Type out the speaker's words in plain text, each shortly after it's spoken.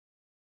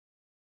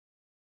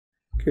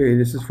Okay,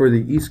 this is for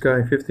the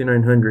Esky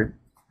 5900.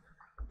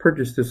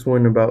 Purchased this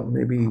one about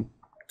maybe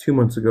 2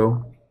 months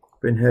ago.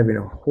 Been having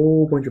a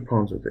whole bunch of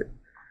problems with it,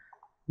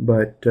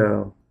 but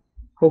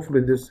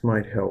hopefully this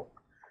might help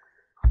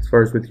as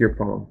far as with your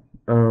problem.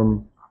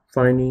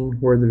 Finding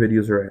where the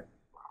videos are at.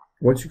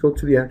 Once you go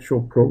to the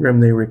actual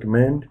program they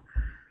recommend,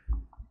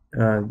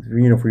 for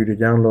you to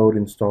download,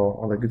 install,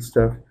 all that good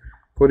stuff,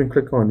 go ahead and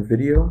click on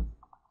video,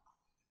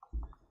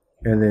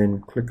 and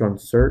then click on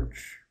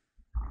search.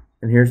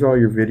 And here's all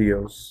your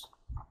videos.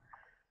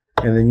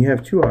 And then you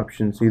have two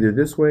options, either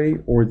this way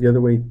or the other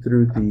way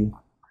through the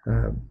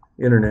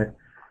internet.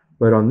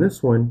 But on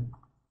this one,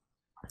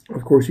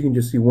 of course, you can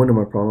just see one of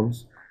my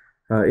problems.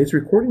 It's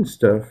recording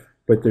stuff,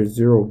 but there's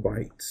 0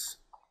 bytes.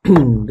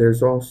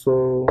 There's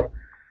also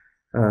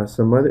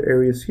some other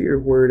areas here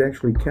where it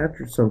actually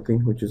captured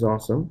something, which is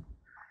awesome.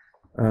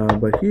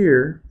 But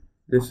here,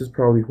 this is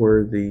probably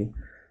where the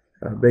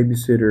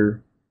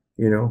babysitter,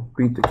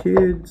 beat the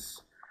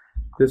kids.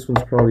 This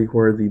one's probably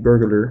where the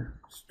burglar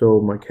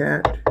stole my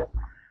cat.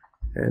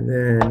 And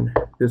then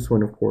this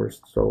one, of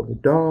course, stole the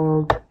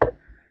dog.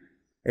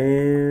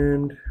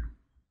 And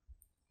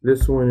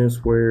this one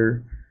is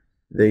where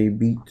they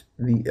beat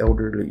the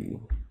elderly.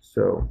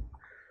 So,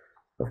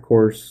 of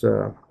course,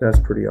 that's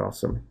pretty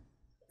awesome.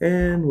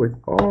 And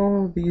with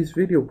all these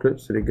video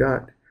clips that it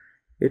got,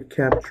 it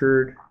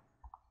captured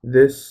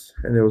this,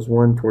 and there was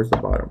one towards the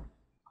bottom.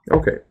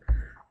 Okay,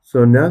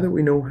 so now that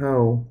we know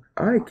how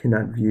I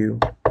cannot view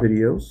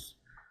videos,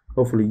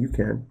 hopefully you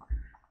can.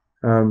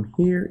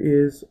 Here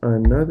is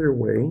another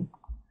way.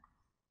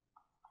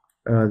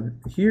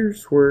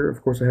 Here's where,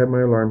 of course, I have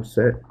my alarm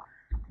set,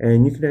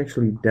 and you can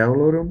actually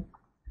download them.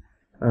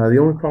 The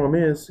only problem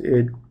is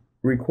it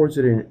records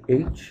it in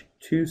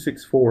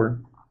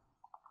H.264.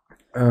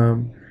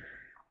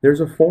 There's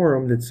a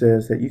forum that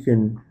says that you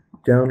can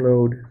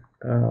download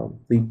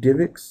the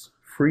DivX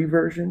free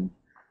version,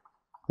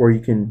 where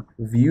you can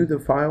view the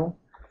file.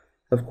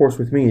 Of course,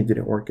 with me, it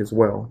didn't work as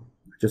well.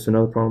 Just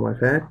another problem I've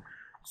had.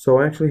 So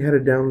I actually had to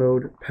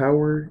download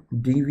Power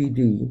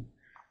DVD,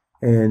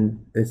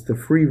 and it's the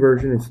free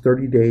version. It's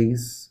 30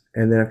 days,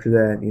 and then after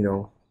that,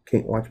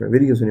 can't watch my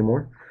videos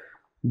anymore.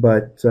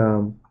 But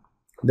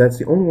that's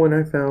the only one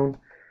I found.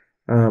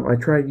 I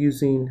tried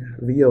using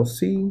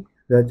VLC.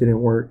 That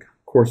didn't work.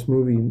 Of course,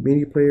 Movie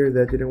Media Player.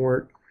 That didn't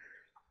work.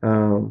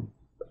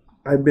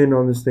 I've been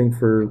on this thing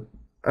for,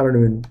 I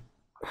don't know,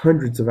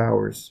 hundreds of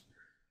hours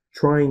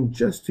trying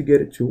just to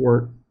get it to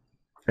work,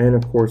 and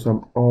of course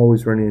I'm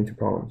always running into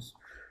problems.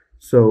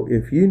 So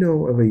if you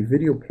know of a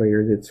video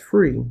player that's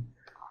free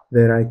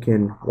that I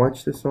can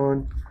watch this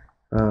on,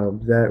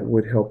 that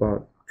would help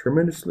out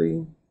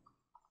tremendously.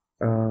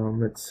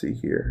 Let's see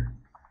here.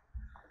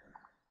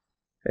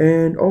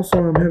 And also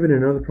I'm having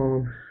another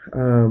problem.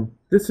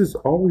 This is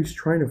always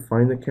trying to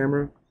find the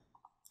camera.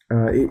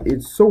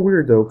 It's so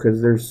weird though,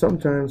 because there's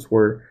sometimes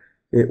where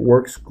it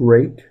works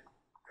great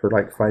for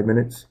like 5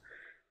 minutes,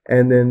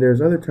 and then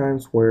there's other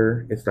times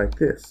where it's like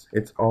this.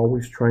 It's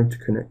always trying to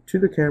connect to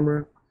the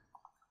camera.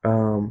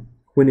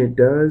 When it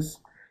does,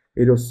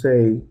 it'll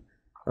say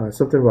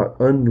something about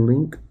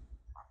unlink,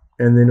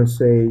 and then it'll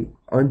say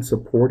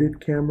unsupported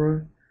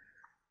camera,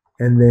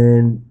 and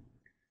then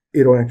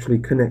it'll actually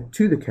connect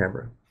to the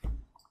camera.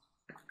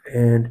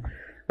 And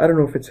I don't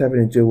know if it's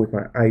having to do with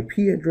my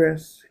IP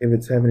address, if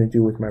it's having to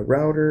do with my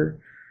router.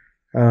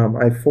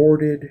 I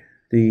forwarded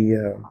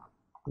the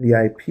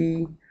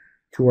IP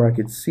to where I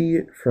could see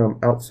it from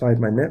outside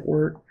my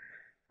network.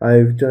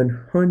 I've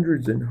done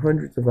hundreds and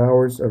hundreds of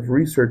hours of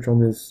research on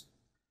this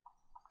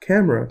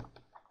camera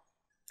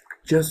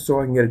just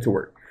so I can get it to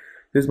work.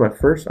 This is my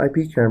first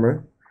IP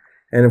camera,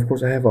 and of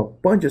course I have a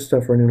bunch of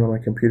stuff running on my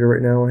computer right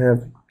now. I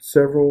have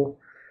several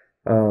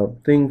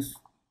things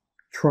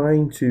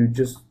trying to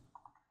just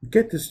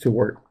get this to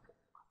work,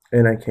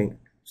 and I can't.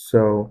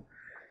 So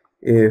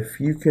if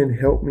you can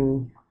help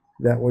me,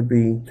 that would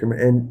be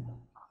tremendous. And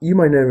you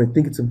might not even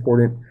think it's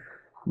important,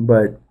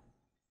 but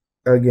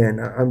again,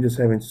 I'm just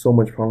having so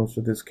much problems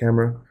with this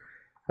camera.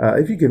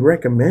 If you could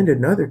recommend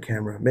another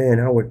camera, man,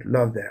 I would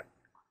love that.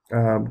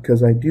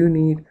 Because I do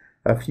need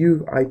a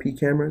few IP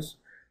cameras.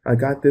 I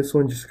got this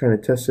one just to kind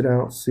of test it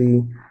out,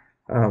 see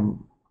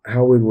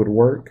how it would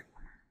work.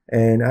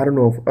 And I don't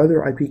know if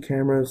other IP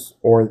cameras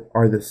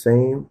are the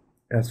same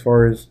as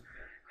far as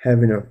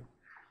having a,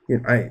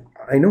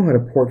 I know how to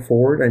port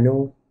forward. I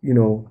know,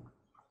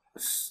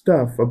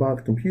 stuff about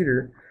the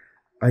computer.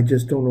 I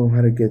just don't know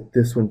how to get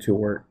this one to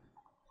work.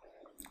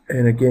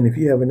 And again, if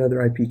you have another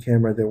IP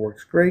camera that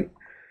works great,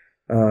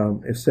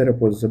 if setup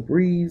was a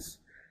breeze,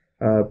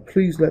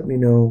 please let me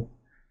know.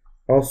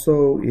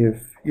 Also,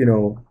 if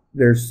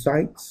there's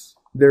sites,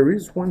 there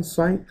is one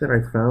site that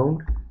I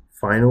found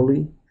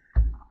finally.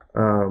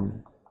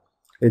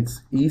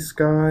 It's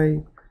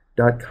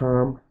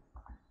esky.com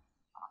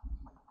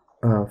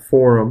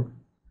forum,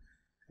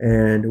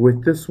 and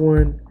with this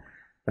one,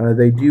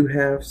 they do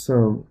have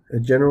some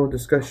general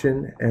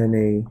discussion and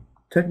a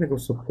technical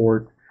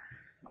support.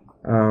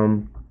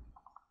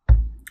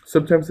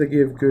 Sometimes they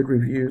give good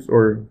reviews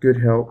or good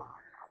help,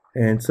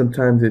 and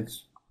sometimes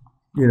it's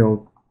you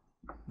know,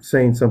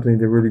 saying something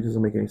that really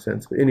doesn't make any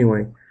sense. But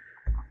anyway,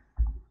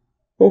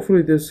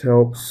 hopefully this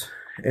helps.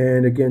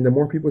 And again, the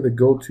more people that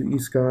go to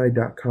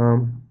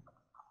esky.com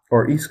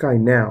or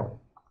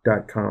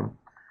eskynow.com,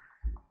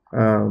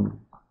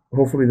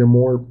 hopefully the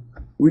more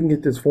we can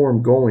get this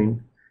forum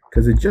going,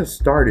 because it just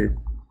started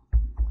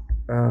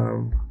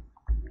um,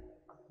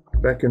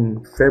 back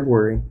in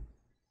February.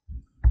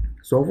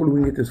 So hopefully we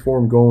can get this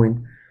forum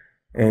going,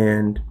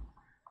 and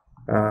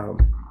um,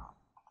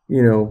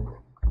 you know,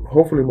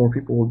 hopefully more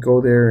people will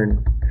go there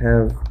and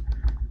have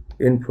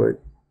input.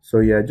 So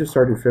yeah, it just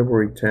started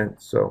February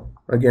 10th. So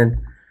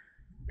again,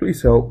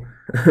 please help.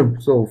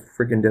 I'm so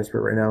freaking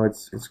desperate right now.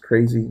 It's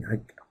crazy.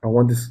 I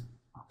want this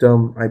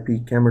dumb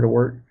IP camera to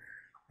work,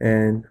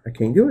 and I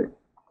can't do it.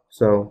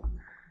 So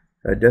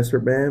a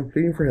desperate man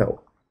pleading for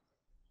help.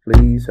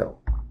 Please help.